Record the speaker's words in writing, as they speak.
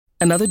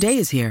Another day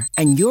is here,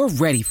 and you're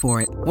ready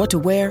for it. What to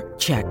wear?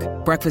 Check.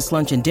 Breakfast,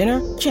 lunch, and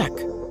dinner? Check.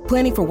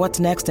 Planning for what's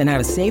next and how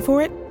to save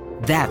for it?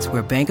 That's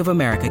where Bank of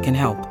America can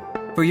help.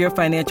 For your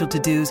financial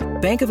to-dos,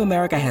 Bank of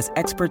America has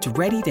experts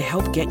ready to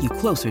help get you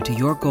closer to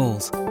your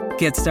goals.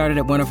 Get started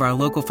at one of our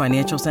local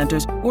financial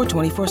centers or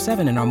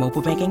 24/7 in our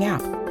mobile banking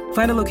app.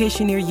 Find a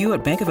location near you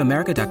at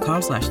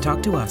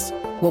bankofamerica.com/talktous.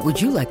 What would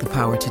you like the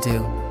power to do?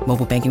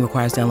 Mobile banking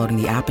requires downloading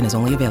the app and is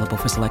only available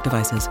for select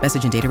devices.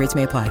 Message and data rates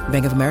may apply.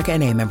 Bank of America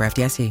N.A., member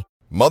FDIC.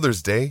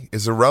 Mother's Day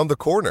is around the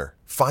corner.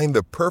 Find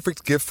the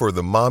perfect gift for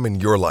the mom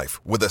in your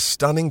life with a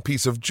stunning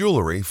piece of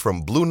jewelry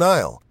from Blue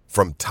Nile.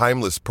 From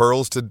timeless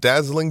pearls to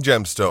dazzling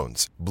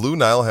gemstones, Blue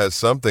Nile has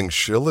something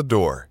she'll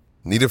adore.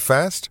 Need it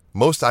fast?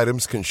 Most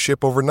items can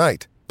ship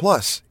overnight.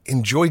 Plus,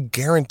 enjoy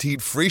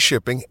guaranteed free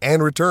shipping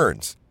and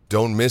returns.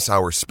 Don't miss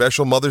our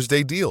special Mother's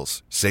Day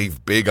deals.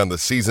 Save big on the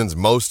season's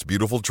most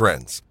beautiful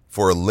trends.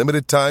 For a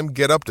limited time,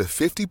 get up to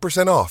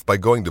 50% off by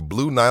going to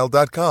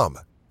BlueNile.com.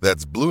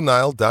 That's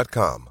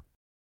BlueNile.com.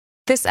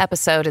 This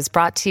episode is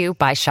brought to you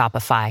by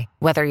Shopify.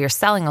 Whether you're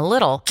selling a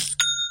little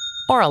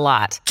or a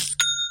lot,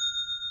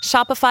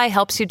 Shopify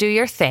helps you do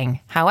your thing,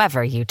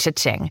 however you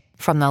cha-ching.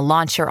 From the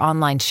launch your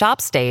online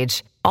shop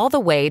stage, all the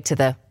way to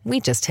the we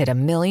just hit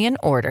 1 million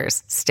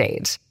orders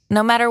stage.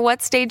 No matter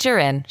what stage you're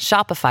in,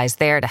 Shopify's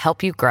there to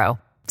help you grow.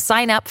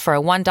 Sign up for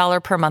a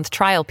 $1 per month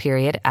trial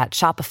period at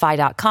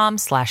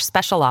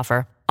shopify.com/special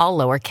offer, all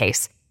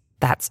lowercase.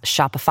 That's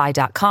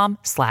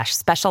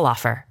shopify.com/special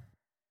offer.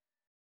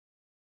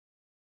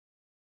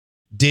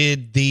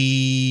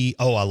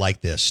 I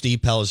like this. Steve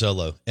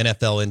Palazzolo,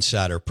 NFL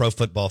Insider, Pro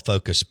Football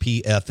Focus,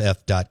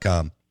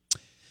 PFF.com.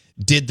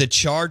 Did the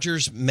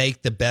Chargers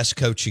make the best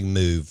coaching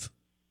move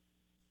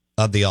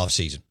of the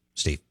offseason,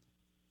 Steve?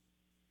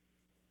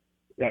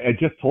 Yeah, I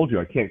just told you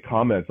I can't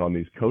comment on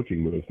these coaching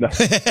moves. No,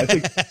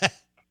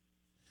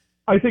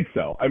 I think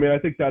so. I mean, I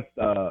think that's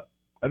I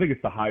think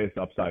it's the highest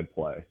upside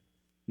play.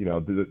 You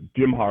know, the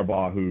Jim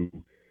Harbaugh, who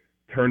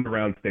turned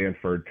around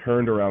Stanford,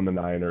 turned around the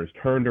Niners,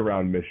 turned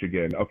around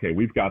Michigan. Okay,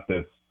 we've got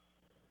this,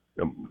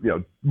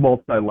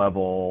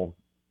 multi-level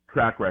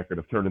track record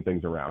of turning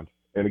things around.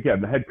 And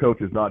again, the head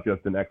coach is not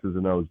just an X's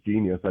and O's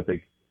genius. I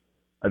think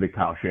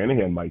Kyle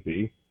Shanahan might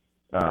be,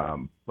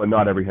 but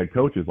not every head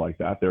coach is like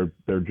that.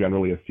 They're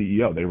generally a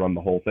CEO. They run the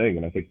whole thing,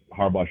 and I think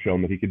Harbaugh's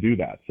shown that he could do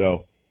that.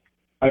 So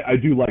I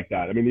do like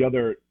that. I mean, the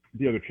other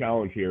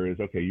challenge here is,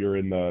 okay, you're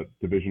in the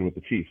division with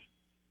the Chiefs.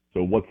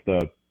 So what's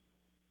the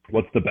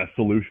best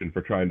solution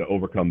for trying to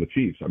overcome the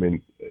Chiefs? I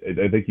mean,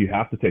 I think you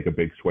have to take a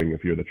big swing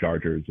if you're the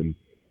Chargers and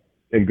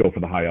go for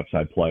the high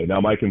upside play.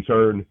 Now, my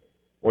concern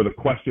or the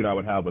question I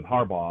would have with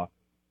Harbaugh,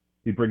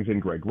 he brings in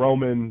Greg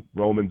Roman.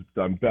 Roman's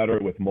done better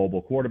with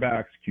mobile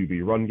quarterbacks,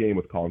 QB run game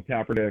with Colin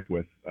Kaepernick,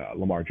 with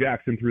Lamar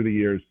Jackson through the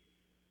years.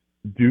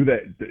 Do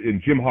that in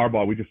Jim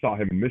Harbaugh? We just saw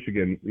him in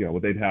Michigan.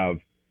 They'd have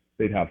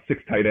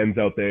 6 tight ends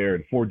out there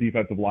and 4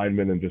 defensive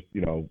linemen and just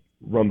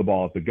run the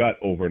ball at the gut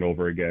over and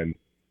over again.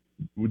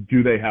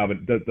 Do they have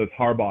it? Does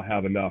Harbaugh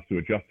have enough to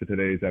adjust to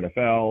today's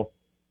NFL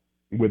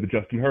with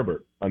Justin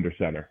Herbert under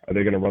center? Are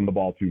they going to run the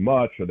ball too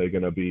much? Are they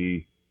going to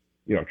be,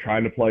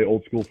 trying to play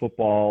old school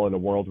football in a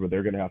world where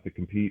they're going to have to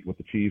compete with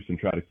the Chiefs and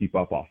try to keep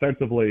up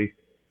offensively?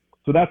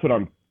 So that's what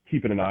I'm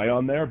keeping an eye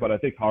on there. But I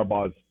think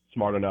Harbaugh's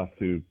smart enough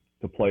to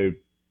play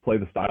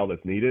the style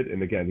that's needed.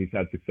 And again, he's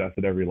had success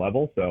at every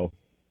level. So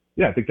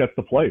yeah, I think that's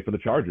the play for the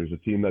Chargers, a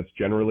team that's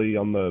generally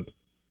on the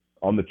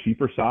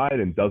cheaper side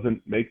and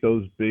doesn't make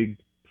those big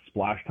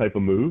splash type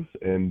of moves,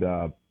 and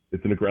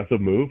it's an aggressive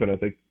move, and I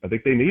think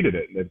they needed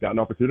it. They've got an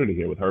opportunity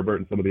here with Herbert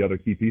and some of the other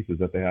key pieces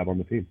that they have on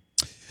the team.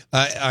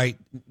 All right,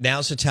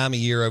 now's the time of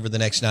year over the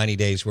next 90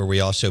 days where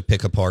we also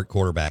pick apart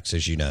quarterbacks,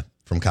 as you know,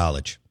 from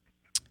college,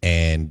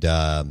 and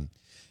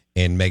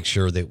make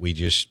sure that we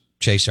just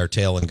chase our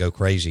tail and go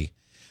crazy.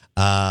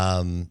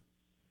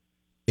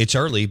 It's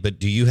early, but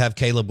do you have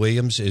Caleb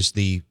Williams as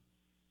the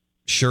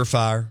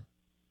surefire,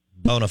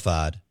 bona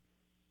fide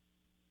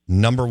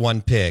number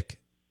 1 pick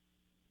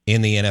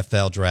in the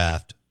NFL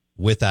draft,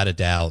 without a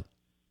doubt,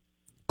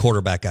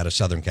 quarterback out of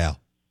Southern Cal?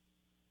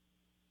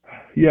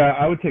 Yeah,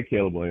 I would take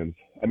Caleb Williams.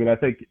 I mean, I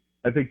think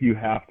you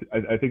have to.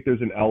 I think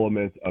there's an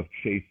element of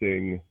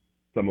chasing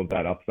some of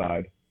that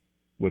upside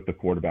with the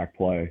quarterback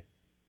play.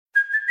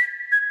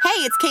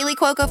 Hey, it's Kaylee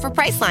Cuoco for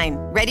Priceline.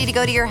 Ready to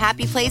go to your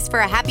happy place for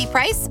a happy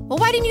price? Well,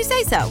 why didn't you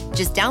say so?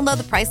 Just download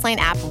the Priceline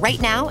app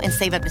right now and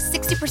save up to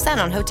 60%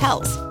 on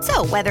hotels.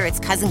 So whether it's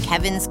Cousin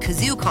Kevin's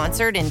Kazoo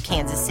Concert in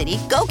Kansas City,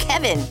 go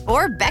Kevin,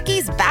 or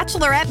Becky's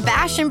Bachelorette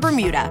Bash in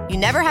Bermuda, you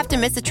never have to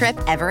miss a trip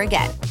ever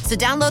again. So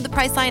download the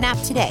Priceline app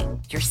today.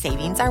 Your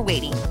savings are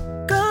waiting.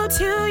 Go to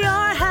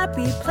your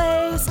happy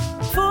place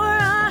for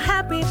a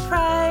happy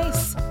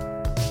price.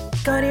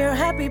 Go to your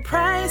happy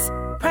price,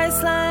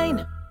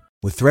 Priceline.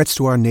 With threats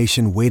to our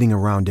nation waiting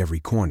around every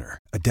corner,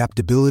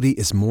 adaptability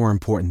is more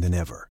important than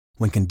ever.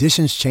 When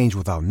conditions change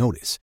without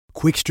notice,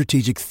 quick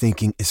strategic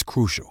thinking is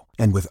crucial.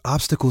 And with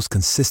obstacles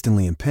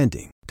consistently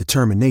impending,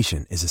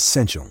 determination is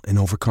essential in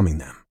overcoming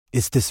them.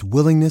 It's this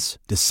willingness,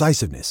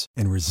 decisiveness,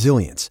 and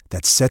resilience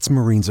that sets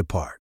Marines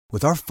apart.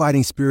 With our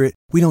fighting spirit,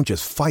 we don't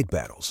just fight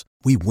battles,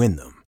 we win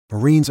them.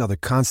 Marines are the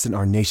constant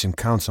our nation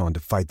counts on to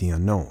fight the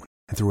unknown.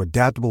 And through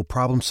adaptable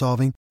problem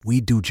solving,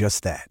 we do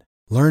just that.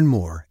 Learn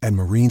more at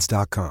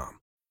marines.com.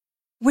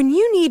 When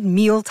you need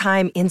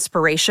mealtime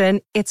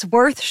inspiration, it's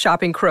worth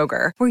shopping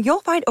Kroger, where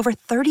you'll find over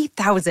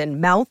 30,000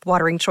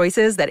 mouth-watering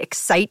choices that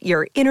excite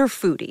your inner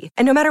foodie.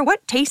 And no matter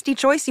what tasty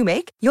choice you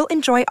make, you'll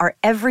enjoy our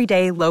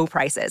everyday low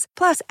prices,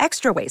 plus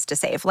extra ways to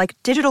save, like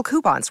digital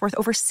coupons worth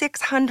over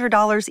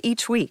 $600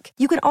 each week.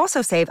 You can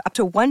also save up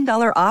to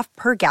 $1 off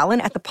per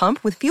gallon at the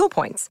pump with fuel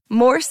points.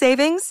 More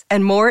savings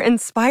and more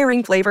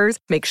inspiring flavors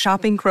make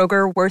shopping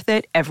Kroger worth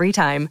it every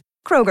time.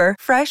 Kroger,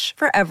 fresh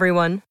for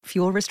everyone.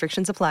 Fuel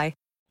restrictions apply.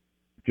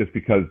 Just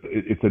because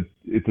it's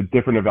a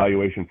different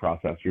evaluation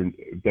process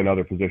than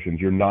other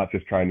positions. You're not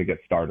just trying to get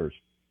starters.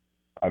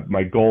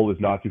 My goal is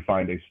not to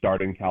find a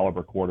starting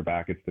caliber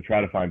quarterback. It's to try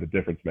to find a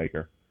difference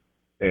maker.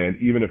 And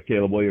even if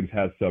Caleb Williams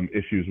has some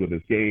issues with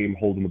his game,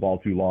 holding the ball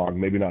too long,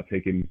 maybe not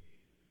taking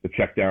the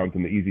checkdowns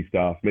and the easy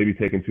stuff, maybe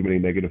taking too many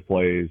negative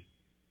plays,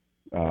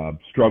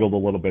 struggled a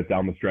little bit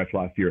down the stretch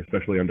last year,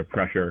 especially under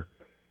pressure,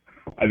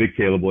 I think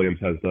Caleb Williams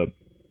has the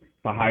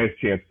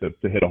highest chance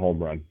to hit a home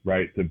run,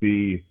 right? To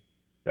be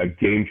a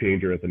game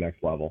changer at the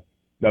next level.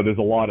 Now, there's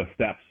a lot of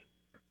steps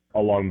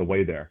along the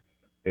way there.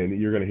 And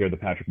you're going to hear the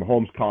Patrick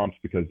Mahomes comps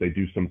because they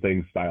do some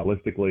things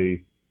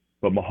stylistically.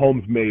 But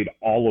Mahomes made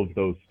all of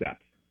those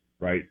steps,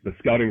 right? The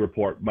scouting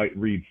report might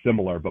read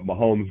similar, but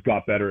Mahomes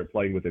got better at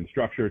playing within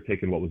structure,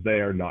 taking what was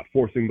there, not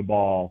forcing the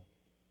ball,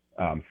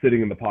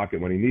 sitting in the pocket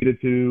when he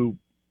needed to,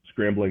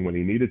 scrambling when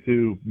he needed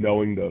to,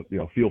 knowing the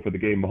feel for the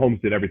game.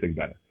 Mahomes did everything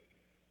better.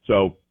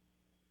 So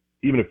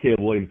even if Caleb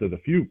Williams does a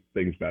few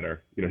things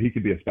better, he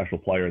could be a special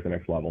player at the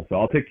next level. So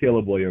I'll take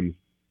Caleb Williams.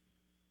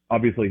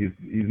 Obviously,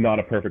 he's not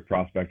a perfect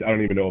prospect. I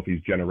don't even know if he's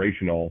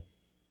generational,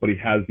 but he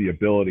has the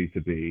ability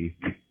to be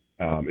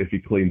if he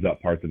cleans up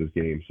parts of his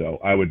game. So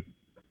I would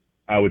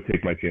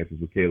take my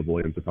chances with Caleb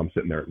Williams if I'm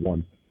sitting there at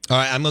 1. All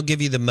right, I'm going to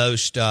give you the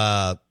most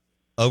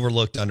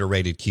overlooked,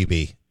 underrated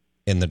QB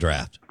in the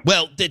draft.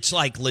 Well, it's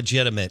like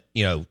legitimate,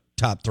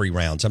 top 3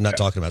 rounds. I'm not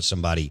talking about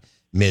somebody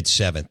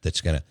mid-7th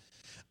that's going to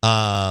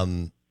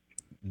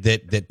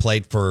that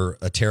played for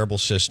a terrible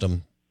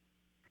system,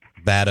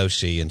 bad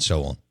OC, and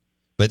so on.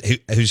 But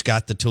who's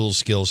got the tools,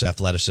 skills,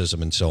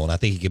 athleticism, and so on. I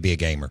think he could be a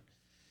gamer.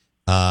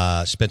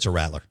 Spencer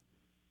Rattler.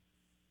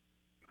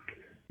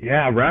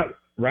 Yeah,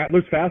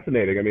 Rattler's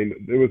fascinating. I mean,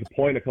 there was a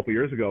point a couple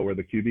years ago where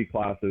the QB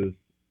classes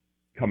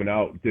coming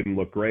out didn't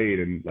look great,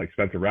 and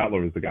Spencer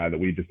Rattler was the guy that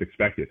we just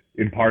expected,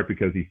 in part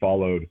because he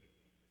followed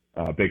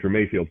Baker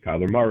Mayfield,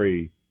 Kyler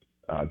Murray,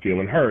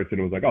 Jalen Hurts, and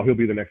it was like, oh, he'll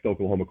be the next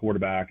Oklahoma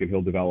quarterback, and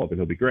he'll develop, and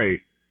he'll be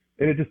great.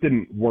 And it just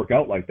didn't work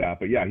out like that.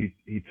 But yeah,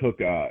 he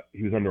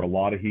was under a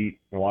lot of heat,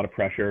 a lot of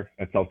pressure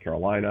at South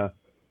Carolina.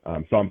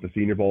 Saw him at the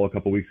Senior Bowl a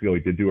couple weeks ago. He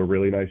did do a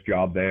really nice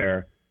job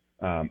there.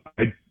 I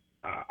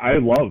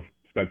love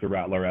Spencer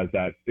Rattler as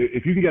that.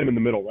 If you can get him in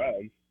the middle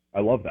rounds,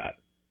 I love that.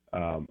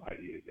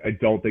 I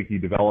don't think he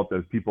developed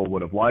as people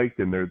would have liked,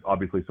 and there's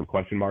obviously some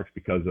question marks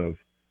because of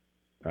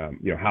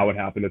how it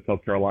happened at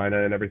South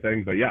Carolina and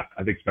everything. But yeah,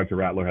 I think Spencer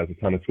Rattler has a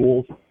ton of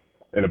tools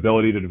and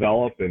ability to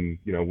develop. And,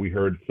 we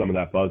heard some of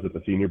that buzz at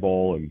the Senior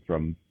Bowl, and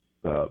from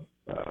the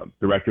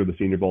director of the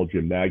Senior Bowl,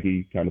 Jim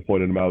Nagy, kind of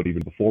pointed him out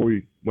even before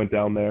we went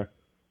down there.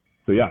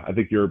 So yeah, I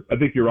think you're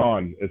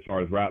on as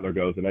far as Rattler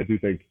goes. And I do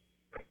think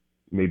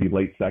maybe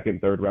late 2nd,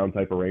 3rd round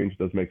type of range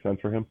does make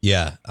sense for him.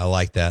 Yeah, I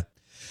like that.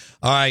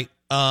 All right.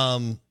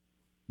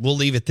 We'll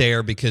leave it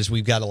there because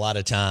we've got a lot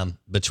of time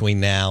between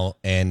now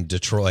and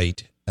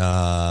Detroit in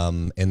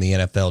the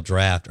NFL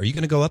draft. Are you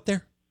going to go up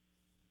there?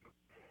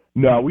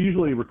 No, we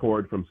usually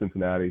record from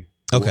Cincinnati.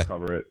 Okay.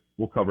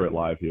 We'll cover it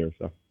live here.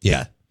 So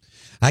yeah,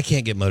 I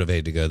can't get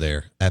motivated to go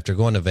there after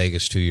going to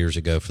Vegas 2 years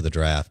ago for the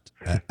draft.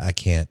 I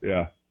can't.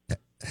 Yeah.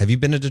 Have you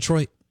been to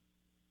Detroit?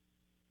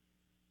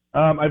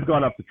 I've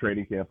gone up to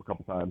training camp a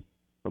couple times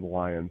for the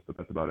Lions, but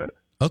that's about it.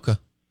 Okay.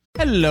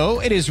 Hello,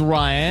 it is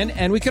Ryan,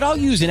 and we could all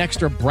use an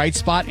extra bright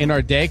spot in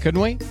our day, couldn't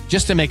we?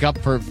 Just to make up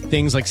for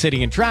things like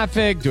sitting in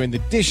traffic, doing the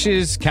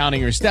dishes, counting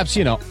your steps,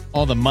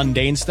 all the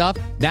mundane stuff.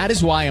 That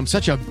is why I'm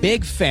such a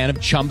big fan of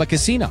Chumba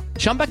Casino.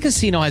 Chumba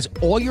Casino has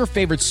all your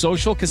favorite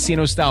social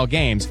casino-style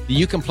games that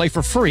you can play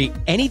for free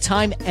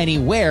anytime,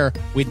 anywhere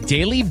with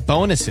daily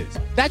bonuses.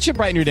 That should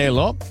brighten your day a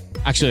little.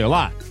 Actually, a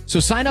lot.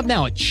 So sign up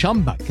now at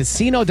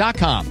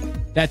ChumbaCasino.com.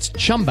 That's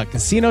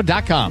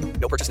ChumbaCasino.com.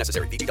 No purchase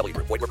necessary. VGW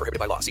Group. Void where prohibited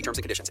by law. See terms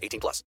and conditions.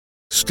 18+.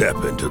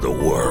 Step into the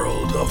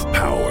world of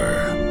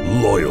power,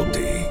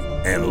 loyalty,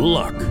 and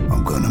luck.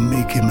 I'm going to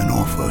make him an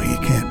offer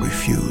he can't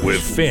refuse.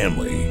 With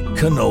family,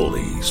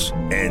 cannolis,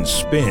 and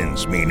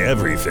spins mean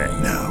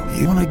everything. Now,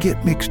 you want to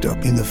get mixed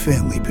up in the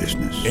family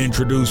business.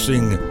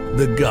 Introducing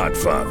The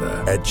Godfather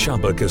at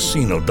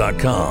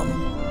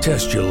ChumbaCasino.com.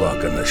 Test your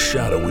luck in the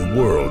shadowy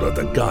world of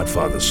The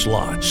Godfather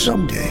slot.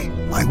 Someday,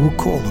 I will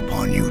call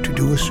upon you to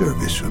do a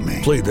service for me.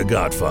 Play The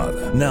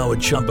Godfather, now at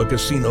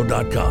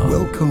ChumbaCasino.com.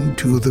 Welcome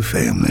to the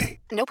family.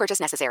 No purchase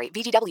necessary.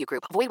 VGW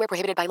Group. Void where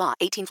prohibited by law.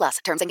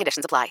 18+. Terms and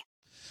conditions apply.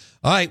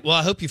 All right. Well,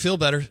 I hope you feel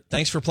better.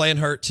 Thanks for playing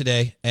hurt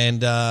today.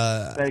 And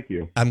thank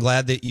you. I'm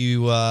glad that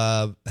you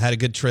had a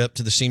good trip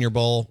to the Senior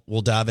Bowl.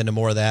 We'll dive into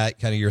more of that,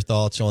 kind of your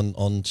thoughts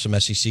on some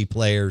SEC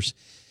players,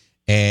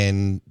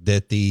 and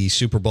that the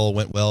Super Bowl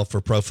went well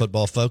for Pro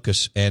Football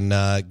Focus. And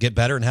get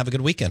better and have a good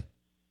weekend.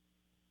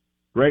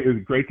 Great. It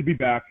was great to be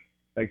back.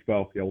 Thanks,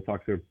 Bo. Yeah, we'll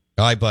talk soon.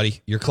 All right,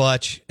 buddy. You're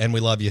clutch, and we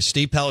love you.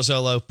 Steve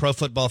Palazzolo, Pro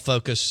Football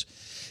Focus.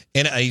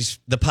 And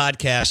the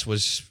podcast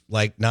was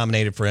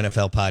nominated for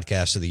NFL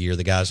Podcast of the Year.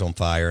 The guy's on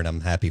fire, and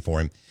I'm happy for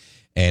him.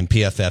 And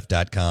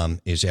PFF.com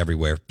is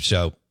everywhere.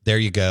 So there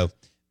you go.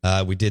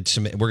 We're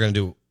going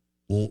to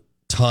do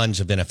tons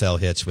of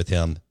NFL hits with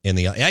him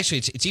actually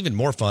it's even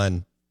more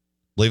fun,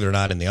 believe it or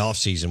not, in the off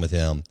season with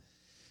him,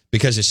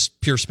 because it's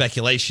pure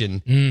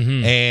speculation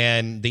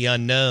and the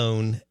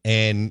unknown,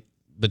 and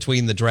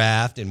between the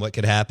draft and what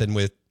could happen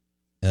with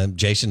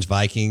Jason's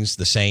Vikings,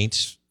 the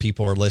Saints.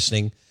 People are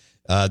listening.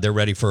 They're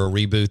ready for a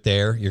reboot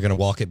there. You're going to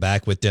walk it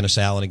back with Dennis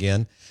Allen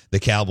again. The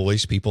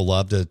Cowboys, people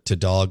love to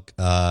dog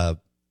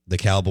the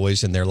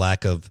Cowboys and their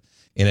lack of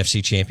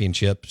NFC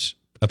championships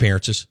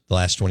appearances the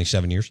last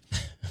 27 years.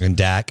 And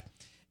Dak.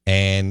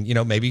 And,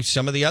 maybe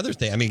some of the other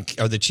things. I mean,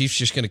 are the Chiefs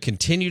just going to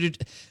continue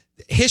to...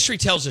 History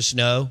tells us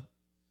no.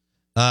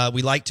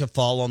 We like to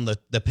fall on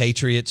the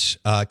Patriots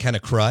kind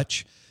of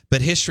crutch.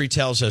 But history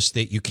tells us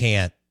that you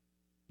can't.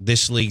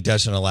 This league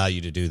doesn't allow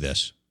you to do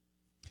this.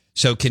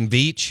 So can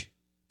Veach,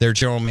 their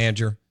general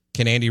manager,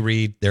 can Andy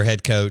Reid, their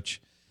head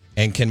coach,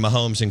 and can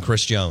Mahomes and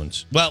Chris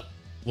Jones? Well,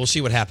 we'll see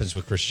what happens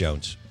with Chris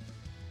Jones.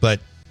 But,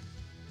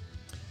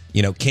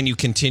 can you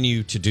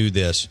continue to do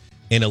this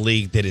in a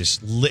league that is,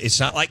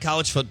 it's not like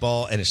college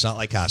football and it's not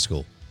like high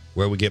school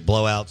where we get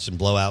blowouts and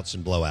blowouts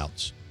and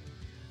blowouts.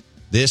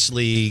 This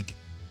league,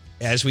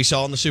 as we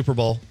saw in the Super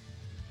Bowl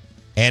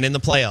and in the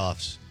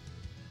playoffs,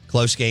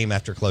 close game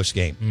after close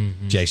game,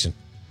 Jason,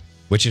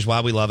 which is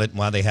why we love it and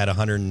why they had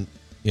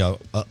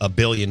a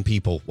billion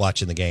people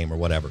watching the game or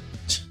whatever.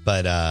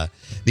 But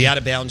the Out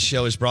of Bounds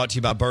show is brought to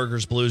you by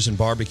Burgers, Blues, and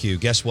Barbecue.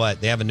 Guess what?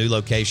 They have a new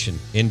location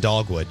in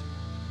Dogwood.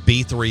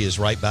 B3 is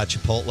right by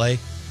Chipotle,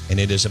 and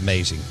it is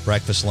amazing.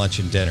 Breakfast, lunch,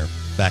 and dinner.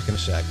 Back in a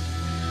sec.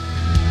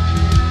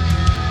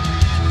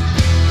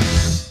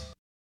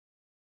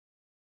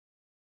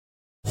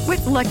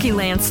 With Lucky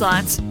Land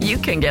Slots, you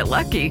can get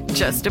lucky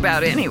just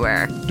about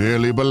anywhere.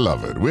 Dearly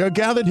beloved, we are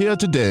gathered here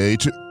today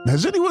to...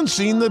 Has anyone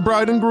seen the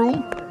bride and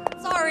groom?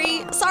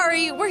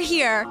 Sorry, we're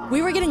here.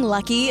 We were getting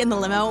lucky in the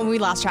limo and we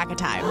lost track of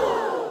time.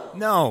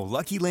 No,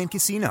 Lucky Land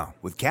Casino,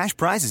 with cash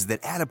prizes that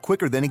add up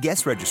quicker than a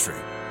guest registry.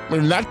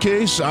 In that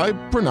case, I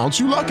pronounce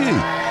you lucky.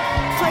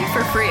 Play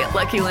for free at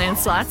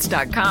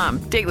LuckyLandSlots.com.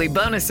 Daily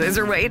bonuses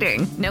are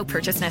waiting. No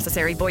purchase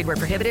necessary. Void where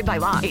prohibited by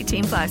law.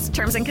 18+.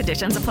 Terms and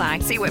conditions apply.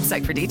 See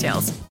website for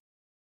details.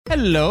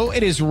 Hello,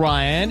 it is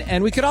Ryan,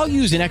 and we could all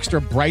use an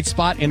extra bright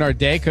spot in our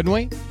day, couldn't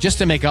we? Just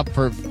to make up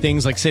for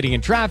things like sitting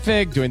in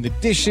traffic, doing the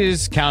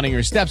dishes, counting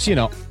your steps,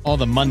 all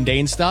the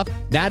mundane stuff.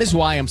 That is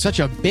why I'm such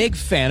a big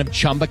fan of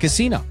Chumba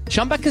Casino.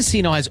 Chumba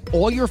Casino has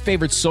all your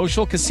favorite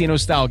social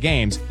casino-style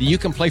games that you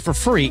can play for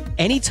free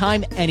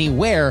anytime,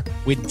 anywhere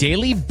with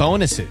daily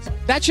bonuses.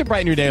 That should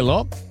brighten your day a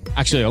little.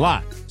 Actually, a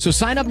lot. So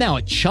sign up now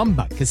at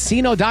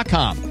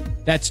ChumbaCasino.com.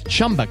 That's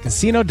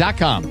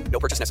ChumbaCasino.com. No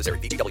purchase necessary.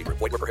 VGW Group.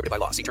 Void where prohibited by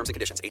law. See terms and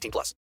conditions.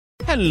 18+.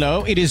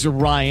 Hello, it is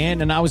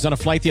Ryan, and I was on a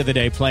flight the other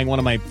day playing one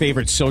of my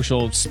favorite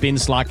social spin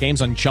slot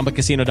games on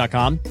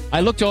ChumbaCasino.com. I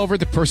looked over at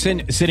the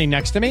person sitting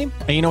next to me,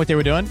 and you know what they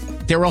were doing?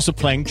 They were also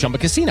playing Chumba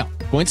Casino.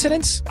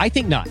 Coincidence? I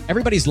think not.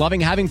 Everybody's loving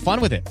having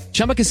fun with it.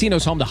 Chumba Casino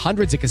is home to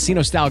hundreds of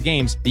casino-style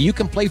games that you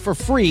can play for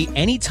free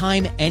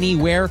anytime,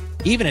 anywhere,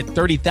 even at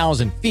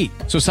 30,000 feet.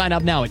 So sign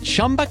up now at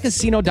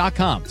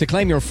ChumbaCasino.com to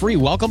claim your free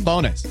welcome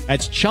bonus.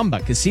 That's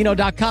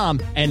ChumbaCasino.com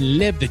and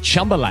live the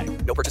Chumba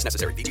life. No purchase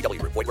necessary. VGW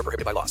Group. Void where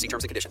prohibited by law. See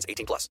terms and conditions.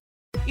 18+.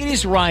 It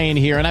is Ryan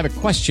here, and I have a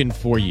question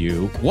for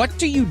you. What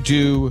do you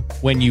do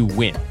when you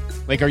win?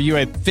 Like, are you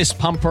a fist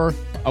pumper,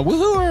 a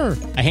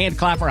woohooer, a hand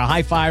clapper, a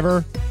high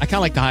fiver? I kind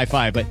of like the high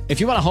five, but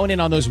if you want to hone in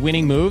on those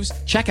winning moves,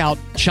 check out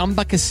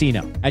Chumba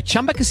Casino. At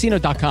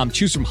ChumbaCasino.com,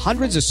 choose from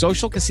hundreds of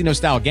social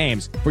casino-style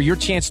games for your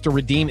chance to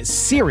redeem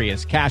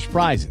serious cash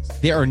prizes.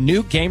 There are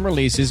new game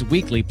releases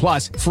weekly,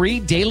 plus free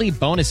daily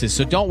bonuses,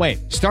 so don't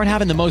wait. Start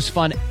having the most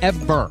fun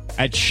ever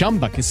at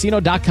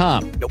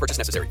ChumbaCasino.com. No purchase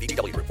necessary.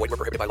 VGW Group. Void where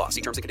prohibited by law.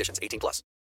 See terms and conditions. 18+.